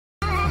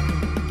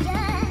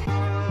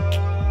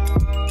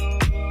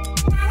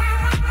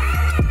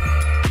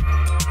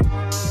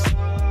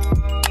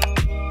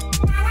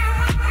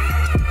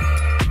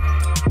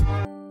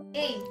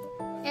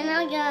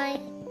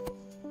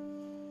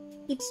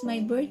It's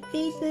my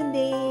birthday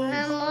today.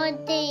 My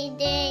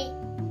birthday.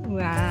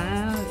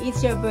 Wow, it's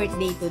your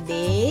birthday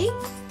today.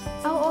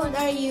 How old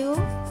are you?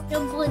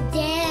 Your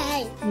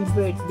birthday. Your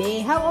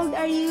birthday. How old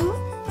are you?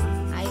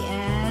 I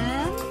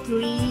am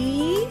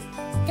 3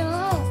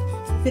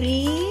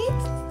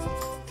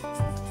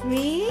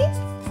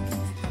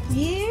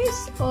 years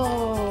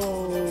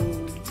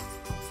old.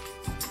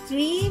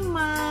 3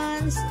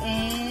 months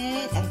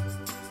and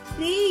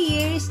 3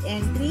 years and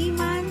 3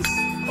 months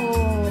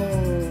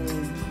old.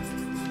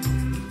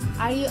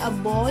 Are you a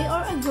boy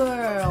or a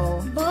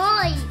girl?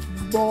 Boy.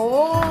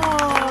 Boy.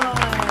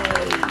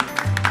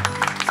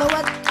 So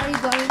what are you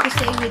going to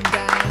say with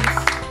guys?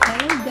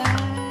 Hello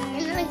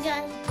guys. Hello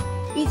guys.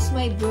 It's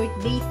my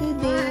birthday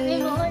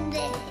today. My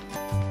birthday.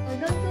 Oh,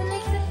 don't do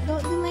like that.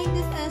 Don't do like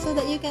this so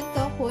that you can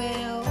talk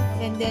well.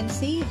 And then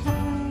say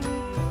hi.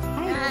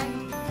 Hi.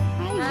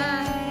 Hi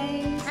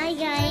guys. Hi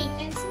guys.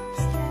 And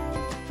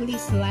subscribe.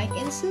 Please like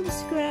and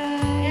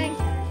subscribe.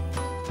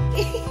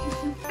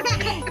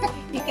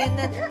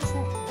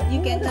 You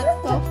cannot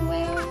talk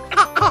well.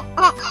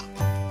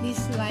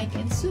 Please like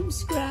and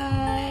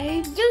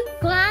subscribe.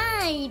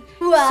 Subscribe.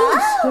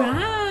 Subscribe.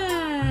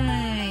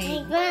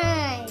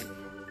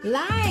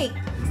 Like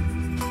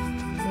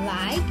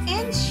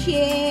and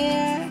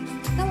share.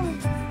 Come on.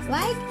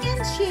 Like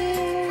and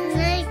share.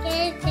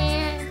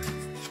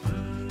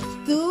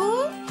 To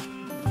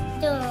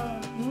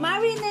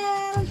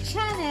Marinel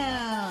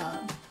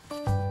channel.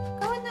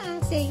 Come on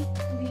now, say.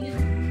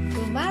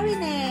 To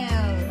Marinel.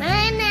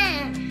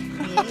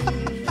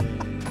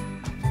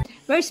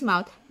 Where's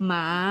mouth?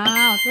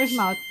 Mouth. Where's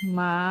mouth?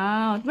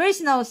 Mouth. Where's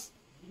nose?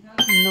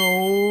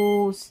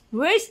 Nose.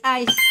 Where's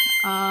eyes?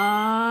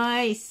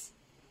 Eyes.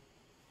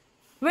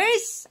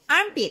 Where's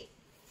armpit?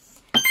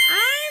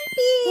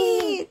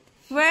 Armpit.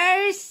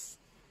 Where's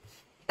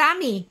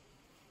tummy?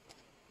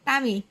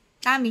 Tummy.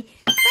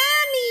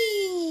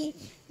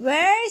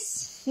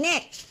 Where's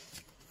neck?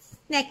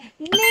 Neck.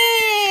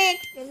 Behave.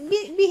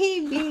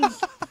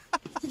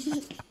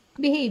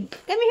 Behave.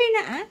 Come here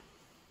na, ah.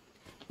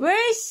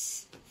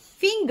 Where's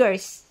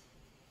fingers?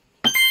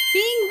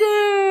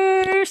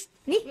 Fingers.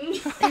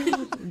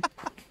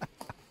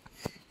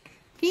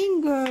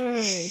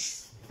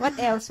 Fingers. What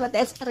else?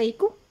 Aray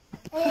ko.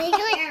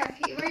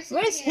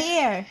 Where's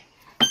hair?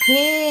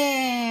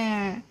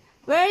 Hair.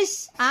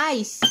 Where's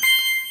eyes?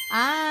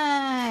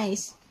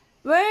 Eyes.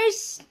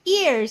 Where's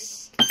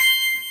ears?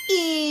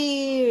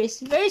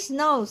 Ears. Where's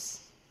nose?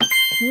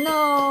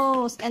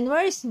 Nose. And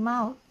where's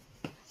mouth?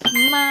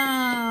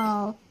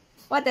 Mouth.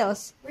 What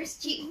else? Where's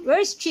cheek?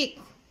 Where's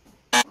cheek?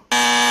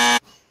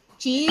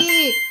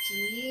 Cheek.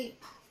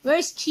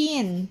 Where's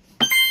chin?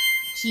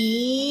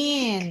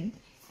 Chin.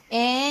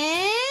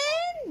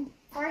 And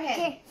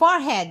forehead.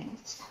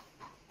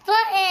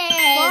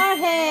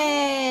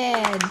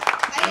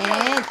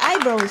 And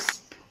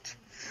eyebrows.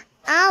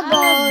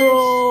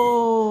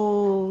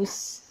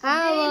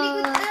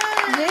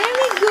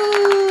 Very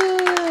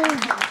good.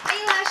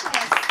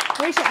 Eyelashes.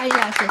 Where's your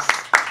eyelashes?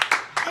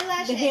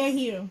 The hair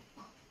here.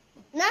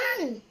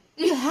 None.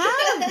 You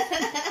have?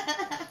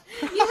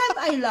 You have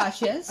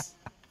eyelashes?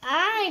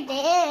 I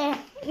did.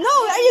 No,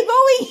 are you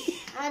going?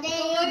 I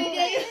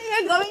did.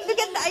 You're going to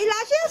get the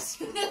eyelashes?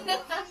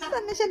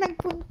 Saan na siya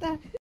nagpunta?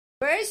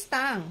 Where's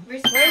tongue?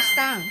 Where's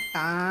tongue?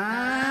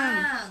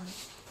 Tongue.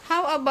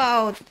 How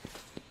about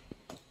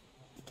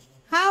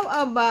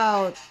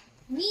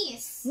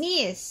Knees.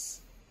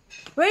 knees?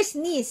 Where's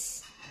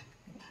knees?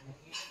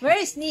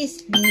 Where's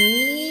knees?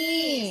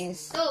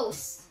 Knees.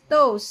 Toes.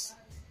 Toes.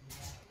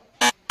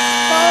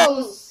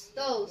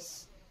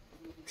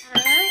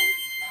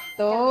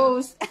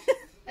 Toes.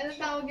 Ano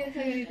tawag yan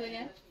sa ganito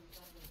niya?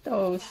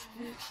 Toes.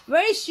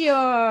 Where's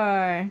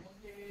your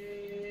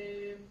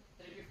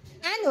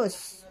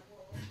anus?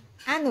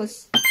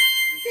 Anus.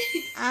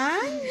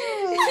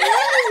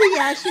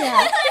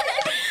 Siya.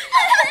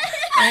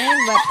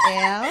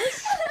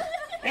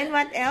 And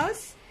what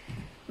else?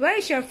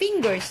 Where's your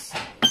fingers?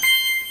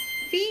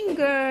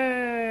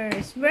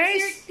 Fingers.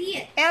 Where's your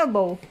teeth?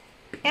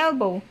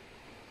 elbow?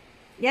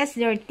 Yes,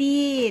 your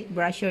teeth.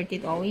 Brush your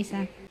teeth always,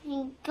 huh?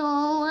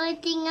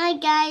 Working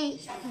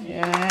guys.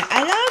 Yeah.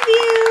 I love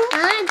you.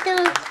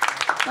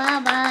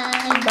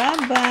 Bye-bye.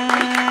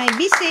 Bye-bye.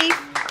 Be safe.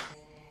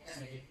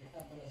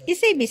 You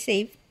say be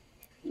safe.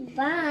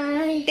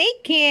 Bye.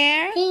 Take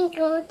care.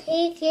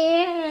 Take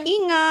care.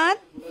 Ingat.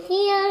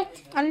 Ingat.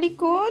 Ang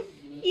likod.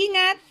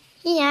 Ingat.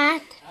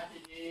 Ingat.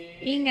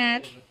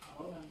 Ingat.